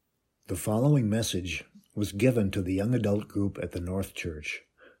The following message was given to the young adult group at the North Church.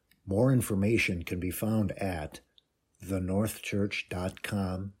 More information can be found at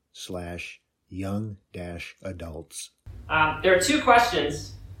thenorthchurch.com/young-adults. There are two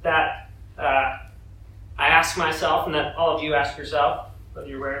questions that I ask myself and that all of you ask yourself, whether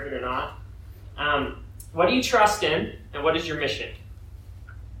you're aware of it or not. What do you trust in, and what is your mission?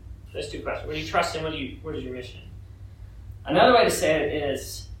 Those two questions. What do you trust in, what is your mission? Another way to say it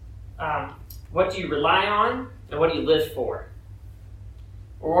is, what do you rely on, and what do you live for?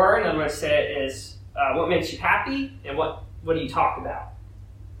 Or another way to say it is, what makes you happy, and what do you talk about?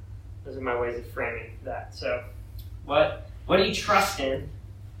 Those are my ways of framing that. So, what do you trust in,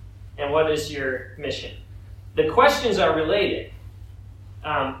 and what is your mission? The questions are related.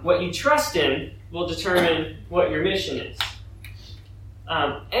 What you trust in will determine what your mission is.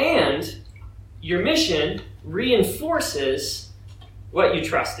 And your mission reinforces what you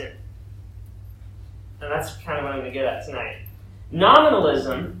trust in. And that's kind of what I'm going to get at tonight.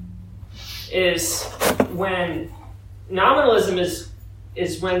 Nominalism is when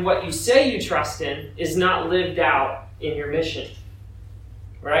what you say you trust in is not lived out in your mission.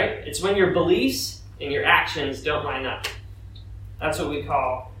 Right? It's when your beliefs and your actions don't line up. That's what we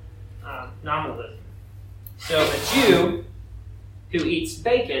call nominalism. So a Jew who eats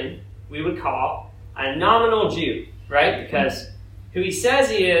bacon, we would call a nominal Jew, right? Because who he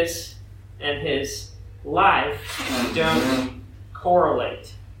says he is and his life don't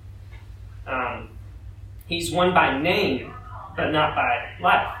correlate. He's one by name, but not by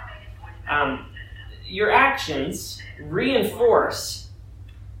life. Your actions reinforce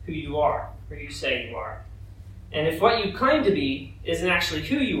who you are, who you say you are. And if what you claim to be isn't actually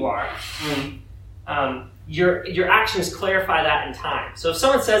who you are, your actions clarify that in time. So if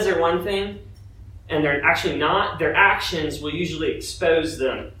someone says they're one thing and they're actually not, their actions will usually expose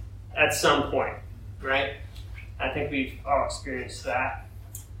them at some point, right? I think we've all experienced that.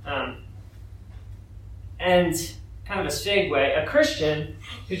 And kind of a segue, a Christian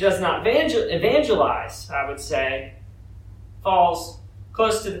who does not evangelize, I would say, falls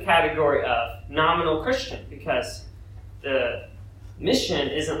close to the category of nominal Christian because the mission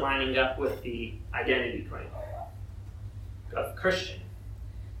isn't lining up with the identity claim of Christian.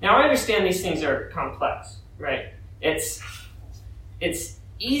 Now, I understand these things are complex, right? It's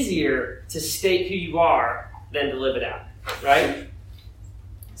easier to state who you are than to live it out, right?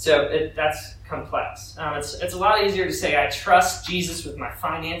 So that's complex. It's a lot easier to say I trust Jesus with my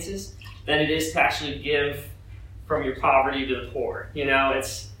finances than it is to actually give from your poverty to the poor. You know,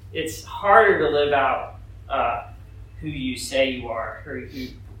 it's harder to live out who you say you are, or who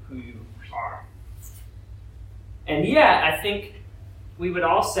you are. And yet, I think we would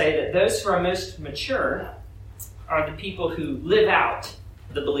all say that those who are most mature are the people who live out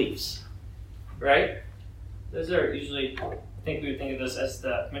the beliefs, right? Those are usually, I think we would think of those as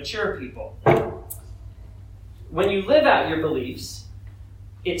the mature people. When you live out your beliefs,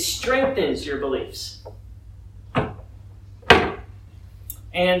 it strengthens your beliefs.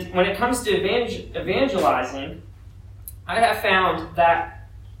 And when it comes to evangelizing, I have found that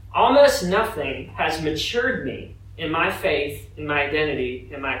almost nothing has matured me in my faith, in my identity,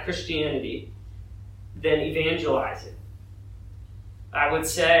 in my Christianity than evangelizing. I would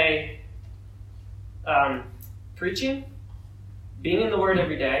say preaching, being in the Word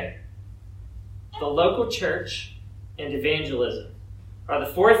every day, the local church, and evangelism are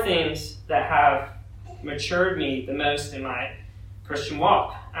the four things that have matured me the most in my Christian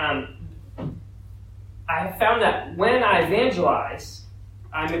walk. I have found that when I evangelize,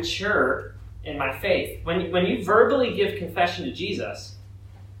 I mature in my faith. When you verbally give confession to Jesus,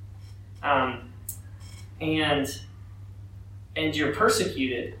 and you're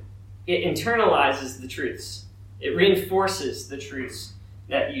persecuted, it internalizes the truths. It reinforces the truths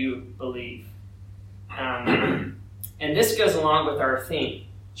that you believe. And this goes along with our theme,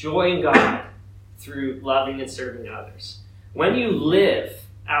 joy in God through loving and serving others. When you live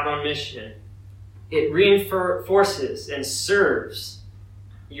out on mission, it reinforces and serves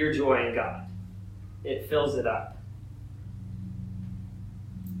your joy in God. It fills it up.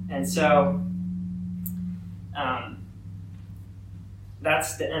 And so,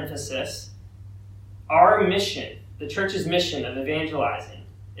 that's the emphasis. Our mission, the church's mission of evangelizing,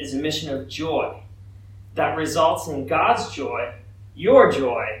 is a mission of joy that results in God's joy, your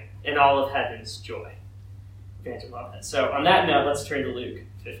joy, and all of heaven's joy. So on that note, let's turn to Luke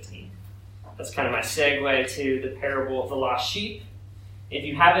 15. That's kind of my segue to the parable of the lost sheep. If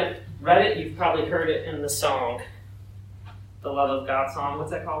you haven't read it, you've probably heard it in the song, the Love of God song. What's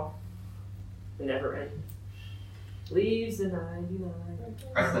that called? The Never End. Leaves the 99.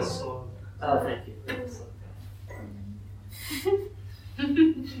 Breakfast. Oh, thank you.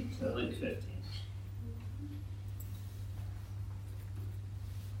 So Luke 15.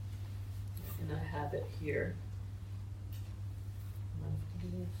 And I have it here.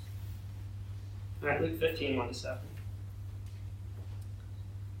 All right, Luke 15, 1-7.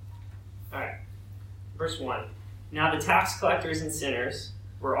 All right, verse 1. Now the tax collectors and sinners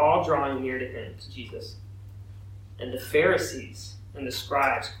were all drawing near to him, to Jesus. And the Pharisees and the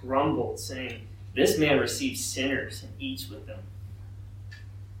scribes grumbled, saying, "This man receives sinners and eats with them."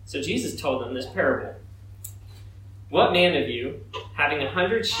 So Jesus told them this parable. "What man of you, having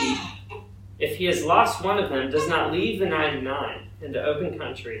 100 sheep, if he has lost one of them, does not leave the 99 in the open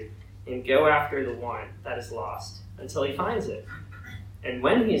country and go after the one that is lost until he finds it? And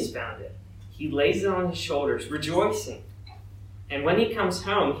when he has found it, he lays it on his shoulders, rejoicing. And when he comes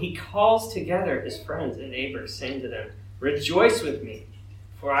home, he calls together his friends and neighbors, saying to them, 'Rejoice with me,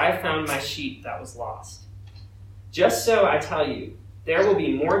 for I have found my sheep that was lost.' Just so I tell you, there will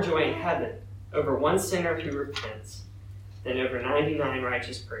be more joy in heaven over one sinner who repents than over 99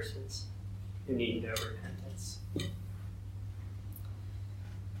 righteous persons who need no repentance."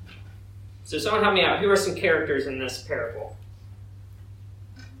 So someone help me out. Who are some characters in this parable?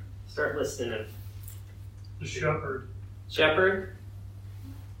 Start listing them. The shepherd. Shepherd.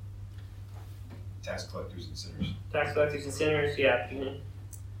 Tax collectors and sinners. Tax collectors and sinners, yeah.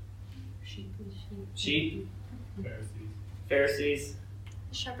 Sheep. Pharisees. Pharisees.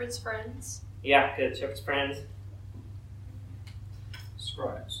 Shepherd's friends. Yeah, good. Shepherd's friends.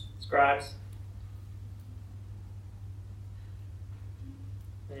 Scribes. Scribes.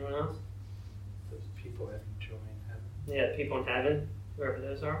 Anyone else? Those people having joy in heaven. Yeah, people in heaven. Whoever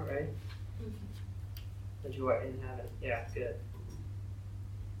those are, right? The joy in heaven. Yeah, good.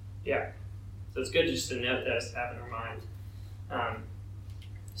 Yeah. So it's good just to note those to have in our mind.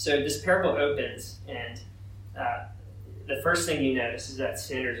 So this parable opens, and the first thing you notice is that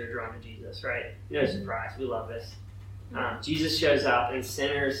sinners are drawn to Jesus, right? No surprise. We love this. Jesus shows up, and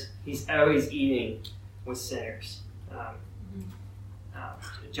sinners, he's always eating with sinners.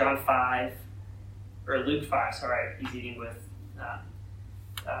 John 5, or Luke 5, sorry, he's eating with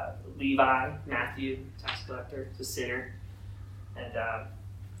Levi, Matthew, tax collector, a sinner. And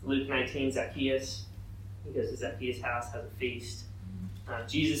Luke 19, Zacchaeus, he goes to Zacchaeus' house, has a feast.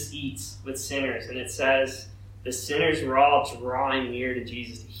 Jesus eats with sinners, and it says the sinners were all drawing near to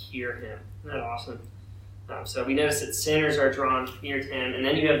Jesus to hear him. Isn't that awesome? So we notice that sinners are drawn near to him, and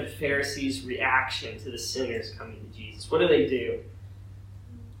then you have the Pharisees' reaction to the sinners coming to Jesus. What do?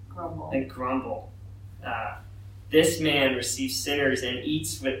 Grumble. They grumble. This man receives sinners and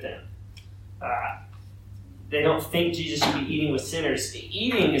eats with them. They don't think Jesus should be eating with sinners.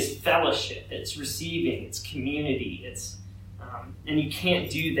 Eating is fellowship. It's receiving. It's community. And you can't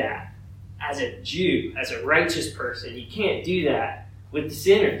do that as a Jew, as a righteous person. You can't do that with the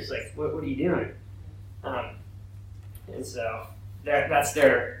sinners. Like, what are you doing? And so that's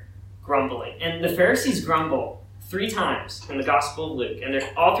their grumbling. And the Pharisees grumble 3 times in the Gospel of Luke. And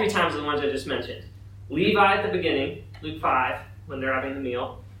they're all 3 times the ones I just mentioned. Levi at the beginning, Luke 5, when they're having the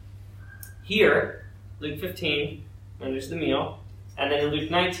meal. Here, Luke 15, when there's the meal. And then in Luke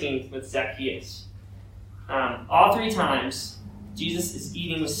 19 with Zacchaeus. All 3 times, Jesus is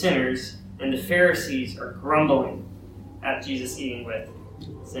eating with sinners, and the Pharisees are grumbling at Jesus eating with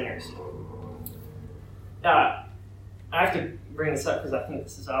sinners. I have to bring this up because I think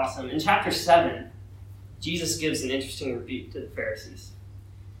this is awesome. In chapter 7, Jesus gives an interesting rebuke to the Pharisees.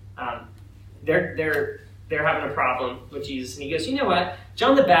 They're having a problem with Jesus, and he goes, "You know what?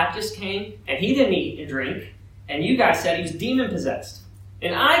 John the Baptist came, and he didn't eat and drink, and you guys said he was demon-possessed.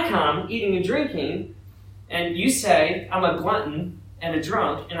 And I come eating and drinking, and you say I'm a glutton and a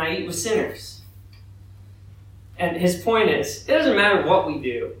drunk, and I eat with sinners." And his point is, it doesn't matter what we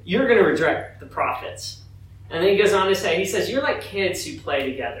do, you're going to reject the prophets. And then he goes on to say, he says, you're like kids who play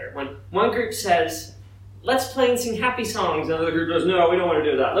together. When one group says, "Let's play and sing happy songs," and another group goes, "No, we don't want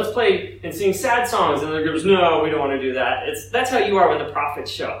to do that. Let's play and sing sad songs," and another group goes, "No, we don't want to do that." That's how you are when the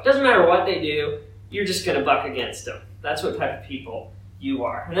prophets show up. Doesn't matter what they do, you're just going to buck against them. That's what type of people you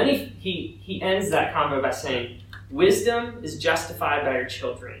are. And then he ends that convo by saying, "Wisdom is justified by your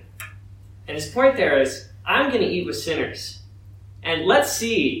children." And his point there is, I'm going to eat with sinners. And let's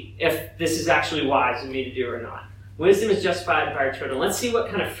see if this is actually wise of me to do or not. Wisdom is justified by your children. Let's see what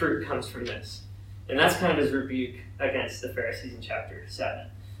kind of fruit comes from this. And that's kind of his rebuke against the Pharisees in chapter 7.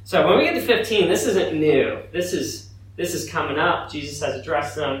 So when we get to 15, this isn't new. This is coming up. Jesus has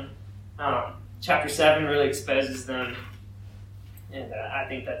addressed them. Chapter 7 really exposes them. And I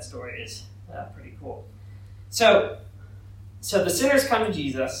think that story is pretty cool. So the sinners come to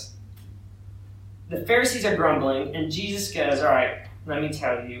Jesus, the Pharisees are grumbling, and Jesus goes, all right, let me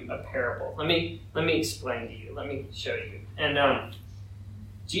tell you a parable. Let me explain to you. Let me show you. And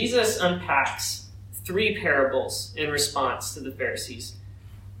Jesus unpacks 3 parables in response to the Pharisees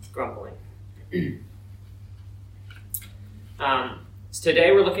grumbling. So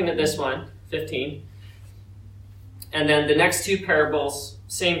today we're looking at this one, 15. And then the next 2 parables,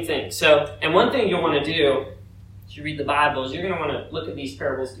 same thing. So, and one thing you'll want to do as you read the Bible is you're going to want to look at these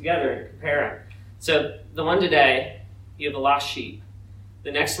parables together and compare them. So the one today, you have a lost sheep.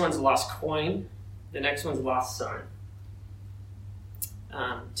 The next one's a lost coin. The next one's a lost son.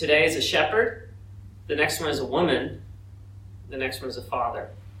 Today is a shepherd. The next one is a woman. The next one is a father.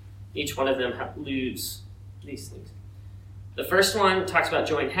 Each one of them lose these things. The first one talks about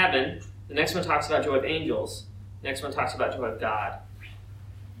joy in heaven. The next one talks about joy of angels. The next one talks about joy of God.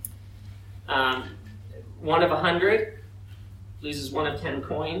 1 of 100 loses 1 of 10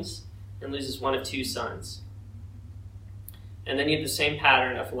 coins and loses 1 of 2 sons. And then you have the same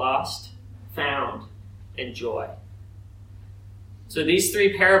pattern of lost, found, and joy. So these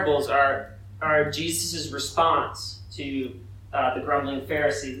 3 parables are Jesus' response to the grumbling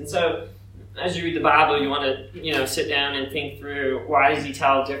Pharisees. And so as you read the Bible, you want to sit down and think through, why does he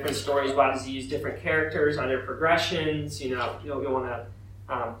tell different stories? Why does he use different characters? Are there progressions? You'll want to.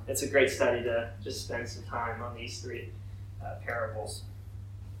 It's a great study to just spend some time on these 3 parables.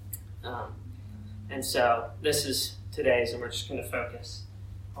 And so this is today's, and we're just going to focus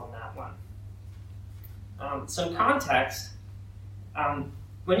on that one. Some context.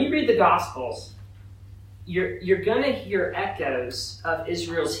 When you read the Gospels, you're going to hear echoes of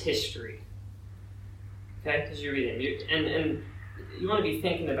Israel's history. Okay, because you're reading, and you want to be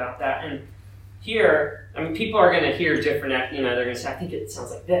thinking about that. And here, people are going to hear different. They're going to say, "I think it sounds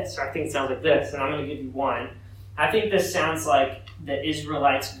like this," or "I think it sounds like this," and I'm going to give you one. I think this sounds like the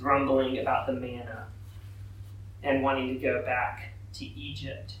Israelites grumbling about the manna and wanting to go back to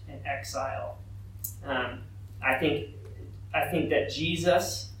Egypt in exile. I think that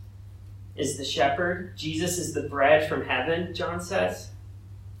Jesus is the shepherd. Jesus is the bread from heaven, John says.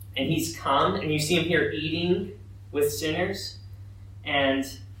 And he's come, and you see him here eating with sinners. And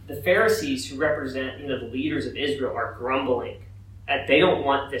the Pharisees, who represent the leaders of Israel, are grumbling. They don't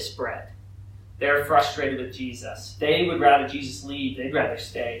want this bread. They're frustrated with Jesus. They would rather Jesus leave. They'd rather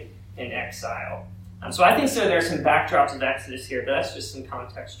stay in exile. So I think there's some backdrops of Exodus here, but that's just some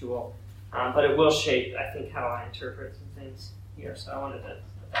contextual. But it will shape, I think, how I interpret some things here. So I wanted to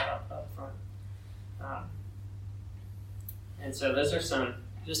put that up front. And so those are some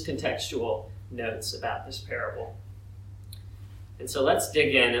just contextual notes about this parable. And so let's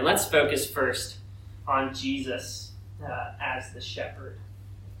dig in, and let's focus first on Jesus as the shepherd.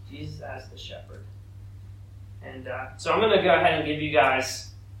 Jesus as the shepherd. And so I'm going to go ahead and give you guys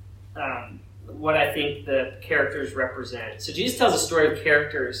what I think the characters represent. So Jesus tells a story of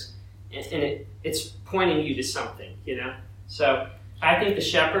characters, and it's pointing you to something, So I think the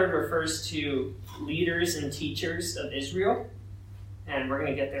shepherd refers to leaders and teachers of Israel, and we're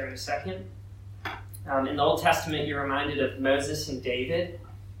going to get there in a second. In the Old Testament, you're reminded of Moses and David,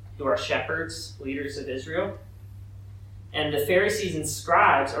 who are shepherds, leaders of Israel. And the Pharisees and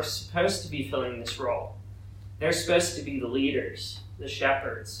scribes are supposed to be filling this role. They're supposed to be the leaders, the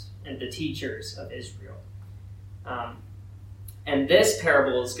shepherds, and the teachers of Israel. And this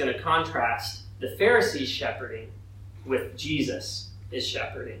parable is going to contrast the Pharisees' shepherding with Jesus'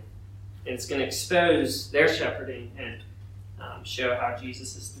 shepherding. And it's going to expose their shepherding and show how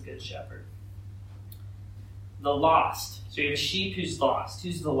Jesus is the good shepherd. The lost. So you have a sheep who's lost.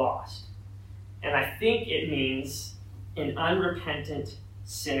 Who's the lost? And I think it means an unrepentant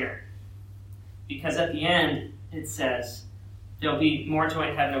sinner. Because at the end, it says, there'll be more joy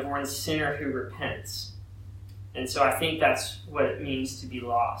in heaven over one sinner who repents. And so I think that's what it means to be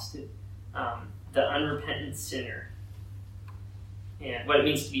lost. The unrepentant sinner. And what it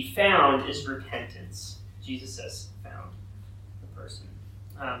means to be found is repentance. Jesus says found the person.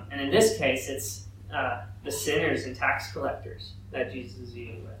 And in this case, it's the sinners and tax collectors that Jesus is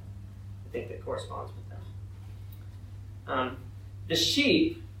eating with. I think that corresponds with them. The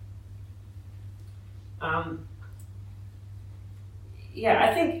sheep, I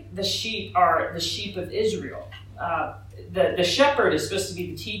think the sheep are the sheep of Israel. The shepherd is supposed to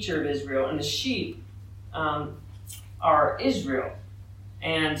be the teacher of Israel, and the sheep are Israel.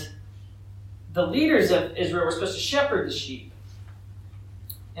 And the leaders of Israel were supposed to shepherd the sheep.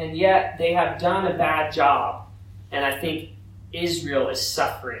 And yet they have done a bad job. And I think Israel is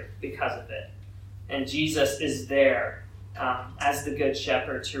suffering because of it. And Jesus is there as the good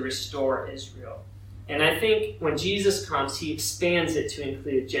shepherd to restore Israel. And I think when Jesus comes, he expands it to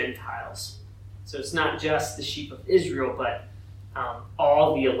include Gentiles. So it's not just the sheep of Israel, but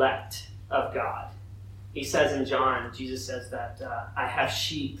all the elect of God. He says in John, Jesus says that I have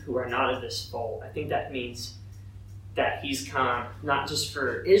sheep who are not of this fold. I think that means that he's come not just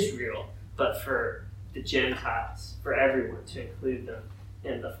for Israel, but for the Gentiles, for everyone, to include them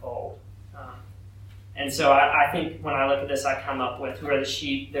in the fold. And so I think when I look at this, I come up with who are the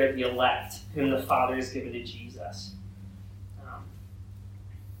sheep? They're the elect, whom the Father has given to Jesus.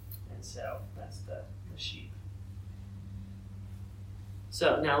 And so that's the sheep.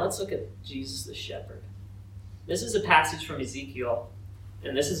 So now let's look at Jesus the shepherd. This is a passage from Ezekiel,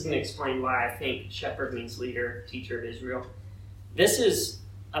 and this is going to explain why I think shepherd means leader, teacher of Israel. This is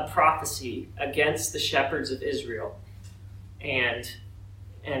a prophecy against the shepherds of Israel. And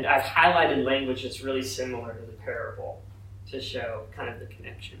I've highlighted language that's really similar to the parable to show kind of the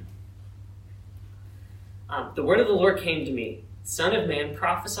connection. The word of the Lord came to me, Son of man,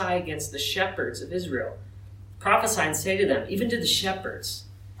 prophesy against the shepherds of Israel. Prophesy and say to them, even to the shepherds,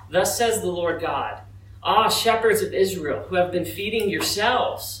 thus says the Lord God, Ah, shepherds of Israel, who have been feeding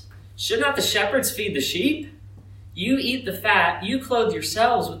yourselves, should not the shepherds feed the sheep? You eat the fat, you clothe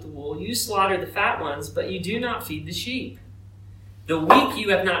yourselves with the wool, you slaughter the fat ones, but you do not feed the sheep. The weak you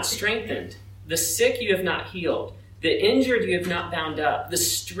have not strengthened, the sick you have not healed, the injured you have not bound up, the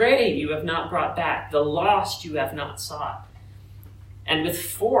stray you have not brought back, the lost you have not sought. And with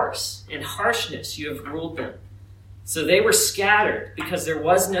force and harshness you have ruled them. So they were scattered because there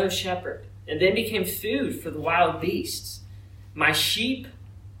was no shepherd, and they became food for the wild beasts. My sheep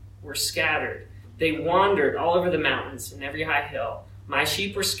were scattered. They wandered all over the mountains and every high hill. My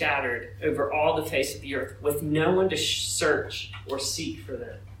sheep were scattered over all the face of the earth, with no one to search or seek for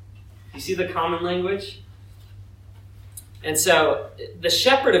them. You see the common language? And so the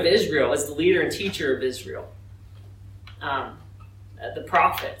shepherd of Israel is the leader and teacher of Israel. The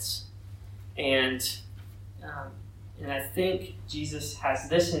prophets. And I think Jesus has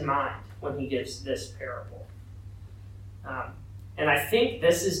this in mind when he gives this parable. And I think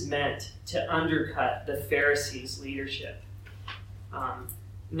this is meant to undercut the Pharisees' leadership.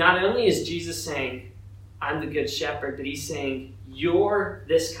 Not only is Jesus saying, I'm the good shepherd, but he's saying, you're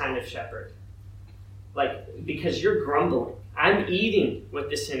this kind of shepherd. Like, because you're grumbling. I'm eating with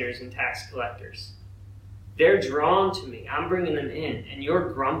the sinners and tax collectors. They're drawn to me. I'm bringing them in, and you're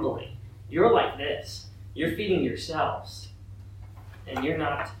grumbling. You're like this. You're feeding yourselves, and you're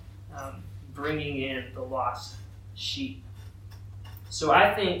not bringing in the lost sheep. So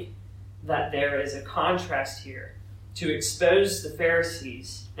I think that there is a contrast here to expose the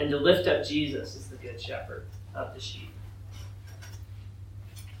Pharisees and to lift up Jesus as the good shepherd of the sheep.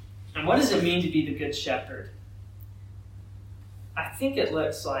 And what does it mean to be the good shepherd? I think it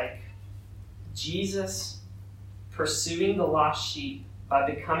looks like Jesus pursuing the lost sheep by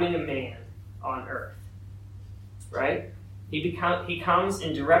becoming a man on earth. Right? He comes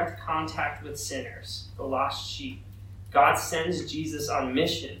in direct contact with sinners, the lost sheep. God sends Jesus on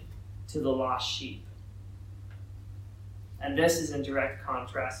mission to the lost sheep. And this is in direct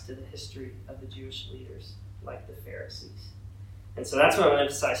contrast to the history of the Jewish leaders, like the Pharisees. And so that's what I want to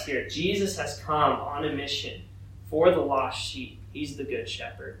emphasize here. Jesus has come on a mission for the lost sheep. He's the good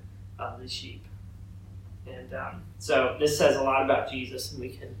shepherd of the sheep. And so this says a lot about Jesus, and we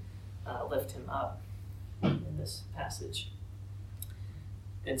can lift him up in this passage.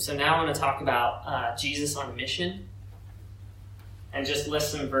 And so now I want to talk about Jesus on mission and just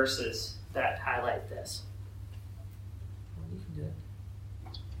list some verses that highlight this. You can do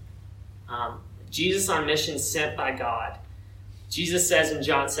it. Jesus on mission sent by God. Jesus says in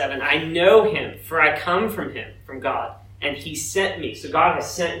John 7, I know him, for I come from him, from God, and he sent me. So God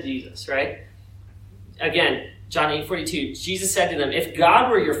has sent Jesus, right? Again, John 8:42, Jesus said to them, if God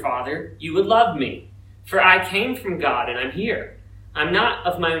were your father, you would love me, for I came from God and I'm here. I'm not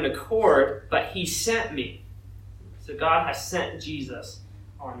of my own accord, but he sent me. So God has sent Jesus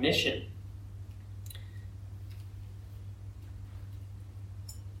on mission.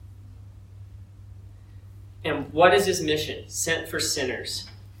 And what is his mission? Sent for sinners.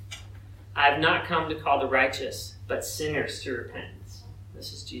 I have not come to call the righteous, but sinners to repentance.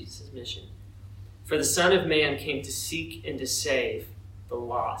 This is Jesus' mission. For the Son of Man came to seek and to save the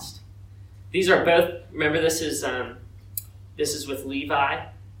lost. These are both, remember this is with Levi,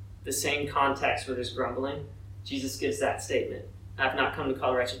 the same context where there's grumbling. Jesus gives that statement. I have not come to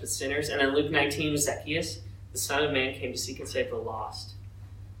call the righteous, but sinners. And then Luke 19 with Zacchaeus, the Son of Man came to seek and save the lost.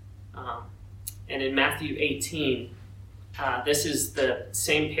 And in Matthew 18, this is the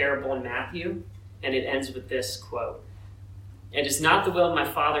same parable in Matthew, and it ends with this quote. It is not the will of my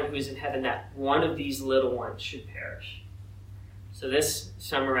Father who is in heaven that one of these little ones should perish. So this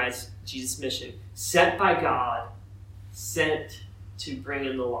summarizes Jesus' mission. Sent by God, sent to bring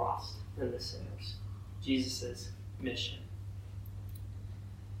in the lost and the sinners. Jesus' mission.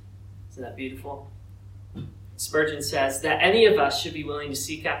 Isn't that beautiful? Spurgeon says that any of us should be willing to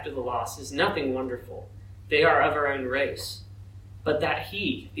seek after the lost is nothing wonderful. They are of our own race. But that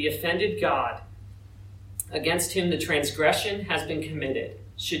he, the offended God, against whom the transgression has been committed,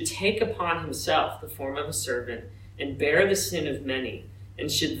 should take upon himself the form of a servant and bear the sin of many,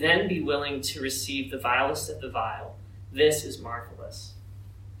 and should then be willing to receive the vilest of the vile. This is marvelous.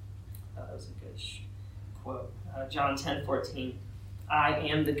 That was a good quote. John 10:14. I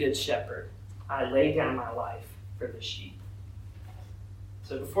am the good shepherd. I lay down my life for the sheep.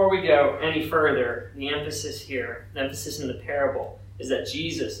 So before we go any further, the emphasis here, the emphasis in the parable, is that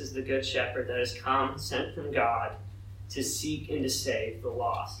Jesus is the good shepherd that has come, sent from God, to seek and to save the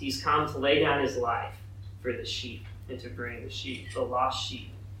lost. He's come to lay down his life for the sheep and to bring the sheep, the lost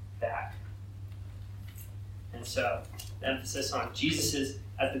sheep, back. And so, the emphasis on Jesus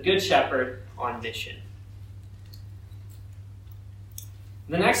as the good shepherd on mission.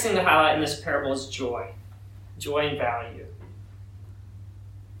 The next thing to highlight in this parable is joy. Joy and value.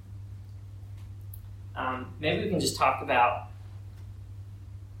 Maybe we can just talk about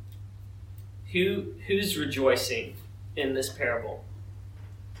who's rejoicing in this parable.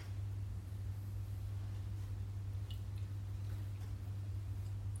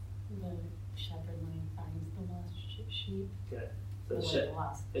 The shepherd when he finds the lost sheep. Good. The So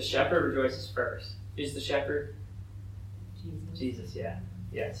lost. the shepherd rejoices first. Who's the shepherd? Jesus. Jesus, yeah.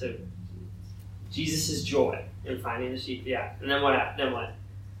 Yeah, so Jesus' joy in finding the sheep, yeah. And then what?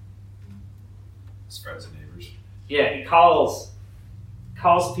 His friends and neighbors. Yeah, he calls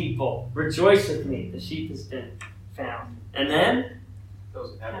people, rejoice with me, the sheep has been found. And then,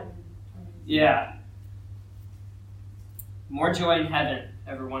 Those in heaven. yeah, more joy in heaven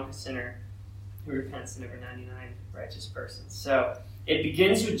over one sinner who repents than over 99 righteous persons. So it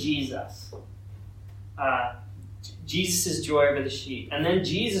begins with Jesus. Jesus' joy over the sheep. And then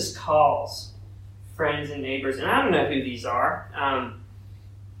Jesus calls friends and neighbors. And I don't know who these are.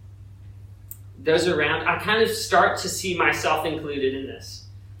 Those around, I kind of start to see myself included in this,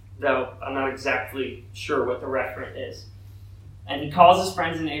 though I'm not exactly sure what the referent is. And he calls his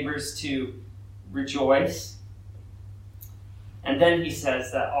friends and neighbors to rejoice. And then he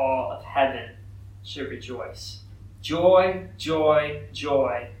says that all of heaven should rejoice. Joy, joy,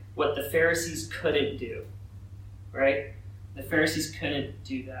 joy. What the Pharisees couldn't do. Right? The Pharisees couldn't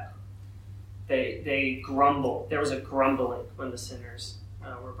do that. They grumbled. There was a grumbling when the sinners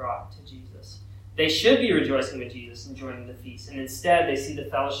were brought to Jesus. They should be rejoicing with Jesus and joining the feast. And instead, they see the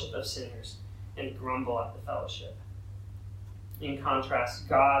fellowship of sinners and grumble at the fellowship. In contrast,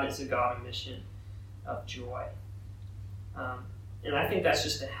 God is a God of mission, of joy. And I think that's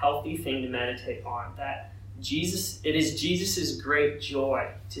just a healthy thing to meditate on. That it is Jesus' great joy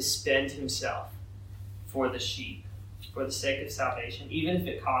to spend himself for the sheep, for the sake of salvation, even if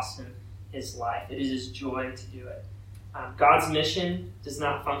it costs him his life. It is his joy to do it. God's mission does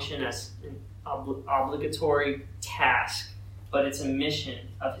not function as an obligatory task, but it's a mission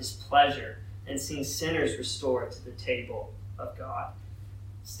of his pleasure and seeing sinners restored to the table of God.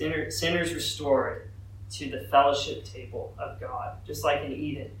 Sinners restored to the fellowship table of God. Just like in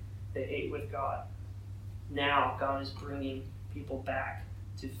Eden, they ate with God. Now God is bringing people back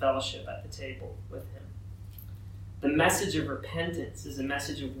to fellowship at the table with him. The message of repentance is a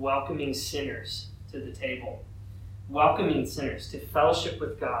message of welcoming sinners to the table. Welcoming sinners to fellowship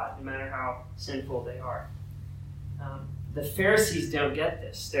with God, no matter how sinful they are. The Pharisees don't get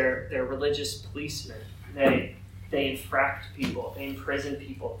this. They're religious policemen. They infract people. They imprison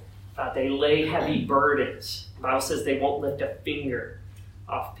people. They lay heavy burdens. The Bible says they won't lift a finger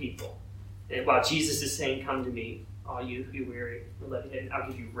off people. And while Jesus is saying, come to me, all you who weary, and I'll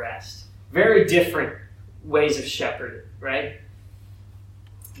give you rest. Very different ways of shepherding, right?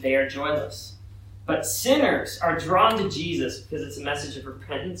 They are joyless. But sinners are drawn to Jesus because it's a message of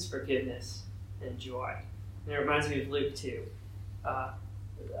repentance, forgiveness, and joy. And it reminds me of Luke 2.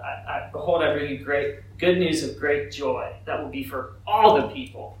 Behold, I bring you good news of great joy that will be for all the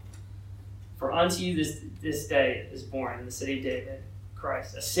people. For unto you this day is born in the city of David,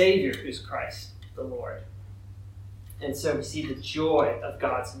 Christ, a Savior who's Christ, the Lord. And so we see the joy of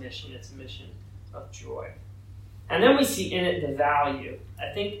God's mission. It's a mission of joy. And then we see in it the value.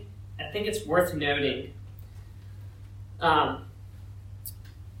 I think it's worth noting.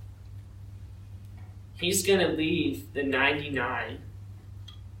 He's going to leave the 99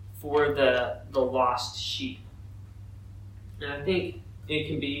 for the lost sheep. And I think it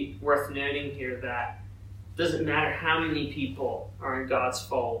can be worth noting here that Doesn't matter how many people are in God's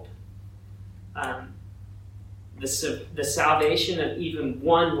fold. The salvation of even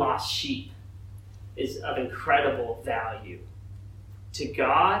one lost sheep is of incredible value to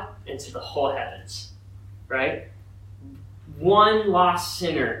God and to the whole heavens, right? One lost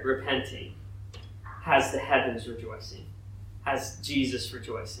sinner repenting has the heavens rejoicing, has Jesus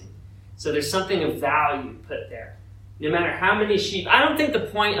rejoicing. So there's something of value put there. No matter how many sheep, I don't think the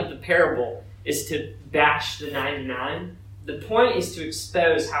point of the parable is to bash the 99. The point is to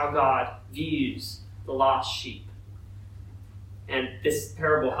expose how God views the lost sheep. And this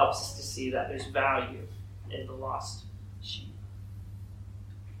parable helps us to see that there's value in the lost sheep.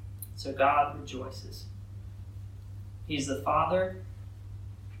 So God rejoices. He's the Father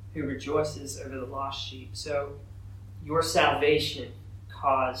who rejoices over the lost sheep. So your salvation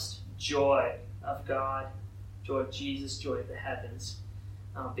caused joy of God, joy of Jesus, joy of the heavens,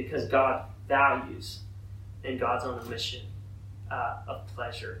 because God values and God's on a mission of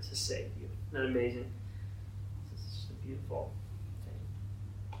pleasure to save you. Isn't that amazing? This is just a beautiful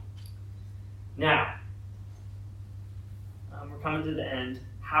thing. Now, we're coming to the end.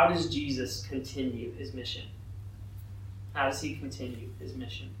 How does Jesus continue his mission? How does he continue his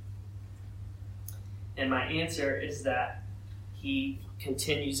mission? And my answer is that he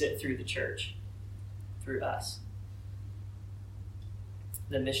continues it through the church, through us.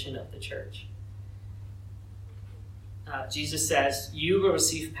 The mission of the church. Jesus says, you will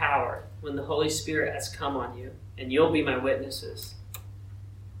receive power when the Holy Spirit has come on you, and you'll be my witnesses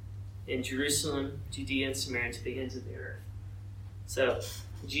in Jerusalem, Judea, and Samaria, and to the ends of the earth. So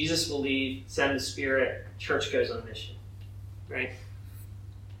Jesus will leave, send the Spirit, church goes on mission, right?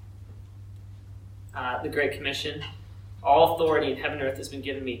 The Great Commission, all authority in heaven and earth has been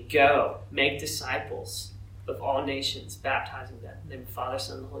given me. Go, make disciples of all nations, baptizing them in the name of the Father,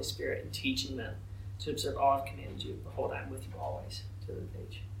 Son, and the Holy Spirit, and teaching them to observe all I've commanded you. Behold, I am with you always to the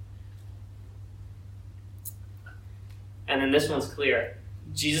age. And then this one's clear.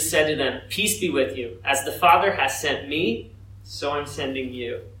 Jesus said to them, peace be with you. As the Father has sent me, so I'm sending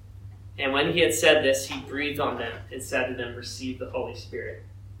you. And when he had said this, he breathed on them and said to them, receive the Holy Spirit.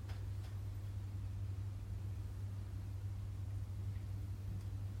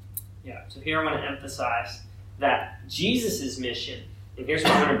 Yeah, so here I want to emphasize that Jesus' mission, and here's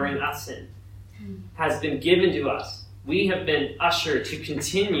what I want to bring us in, has been given to us. We have been ushered to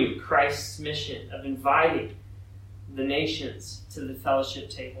continue Christ's mission of inviting the nations to the fellowship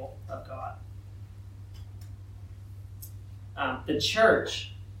table of God. The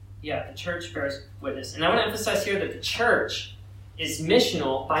church bears witness. And I want to emphasize here that the church is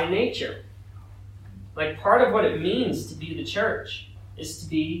missional by nature. Like, part of what it means to be the church is to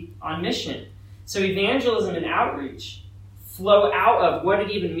be on mission. So evangelism and outreach flow out of what it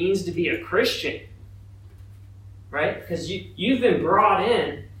even means to be a Christian. Right? Because you've been brought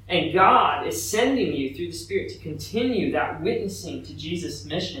in, and God is sending you through the Spirit to continue that witnessing to Jesus'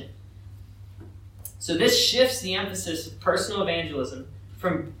 mission. So this shifts the emphasis of personal evangelism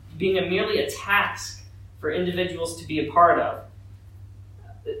from being merely a task for individuals to be a part of,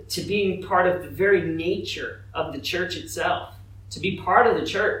 to being part of the very nature of the church itself. To be part of the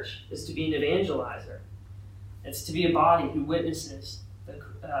church is to be an evangelizer. It's to be a body who witnesses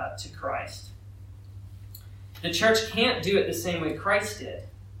to Christ. The church can't do it the same way Christ did,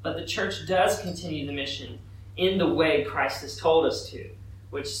 but the church does continue the mission in the way Christ has told us to,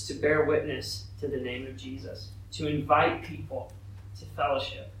 which is to bear witness to the name of Jesus, to invite people to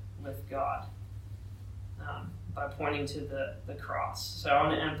fellowship with God by pointing to the cross. So I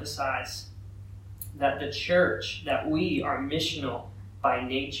want to emphasize that the church, that we are missional by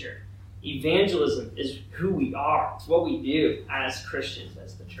nature. Evangelism is who we are. It's what we do as Christians,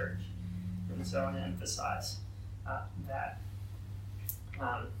 as the church. And so I want to emphasize that.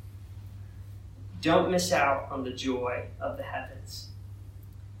 Don't miss out on the joy of the heavens.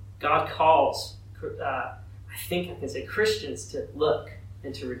 God calls, I think I can say, Christians to look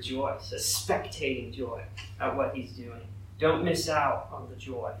and to rejoice, a spectating joy at what he's doing. Don't miss out on the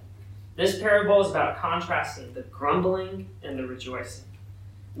joy. This parable is about contrasting the grumbling and the rejoicing.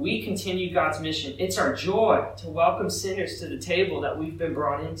 We continue God's mission. It's our joy to welcome sinners to the table that we've been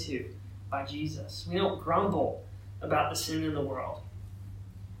brought into by Jesus. We don't grumble about the sin in the world.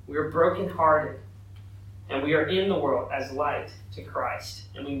 We are brokenhearted, and we are in the world as light to Christ.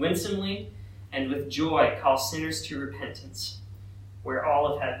 And we winsomely and with joy call sinners to repentance, where all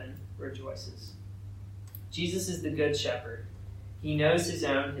of heaven rejoices. Jesus is the good shepherd. He knows his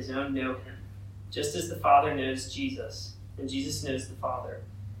own know him, just as the Father knows Jesus, and Jesus knows the Father,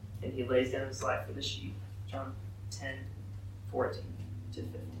 and he lays down his life for the sheep. John 10:14-15.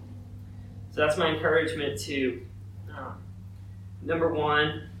 So that's my encouragement to, number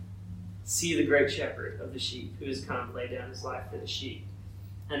one, see the great shepherd of the sheep who has come to lay down his life for the sheep.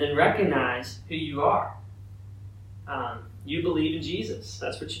 And then recognize who you are. You believe in Jesus.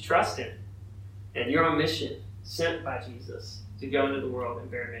 That's what you trust in. And you're on mission, sent by Jesus to go into the world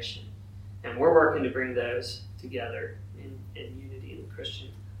and bear mission. And we're working to bring those together in unity in the Christian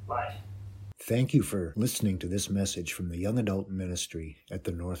life. Thank you for listening to this message from the Young Adult Ministry at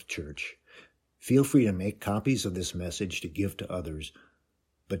the North Church. Feel free to make copies of this message to give to others,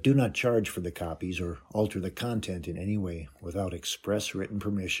 but do not charge for the copies or alter the content in any way without express written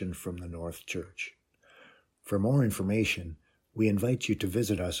permission from the North Church. For more information, we invite you to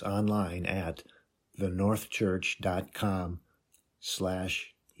visit us online at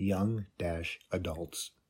thenorthchurch.com/young-adults.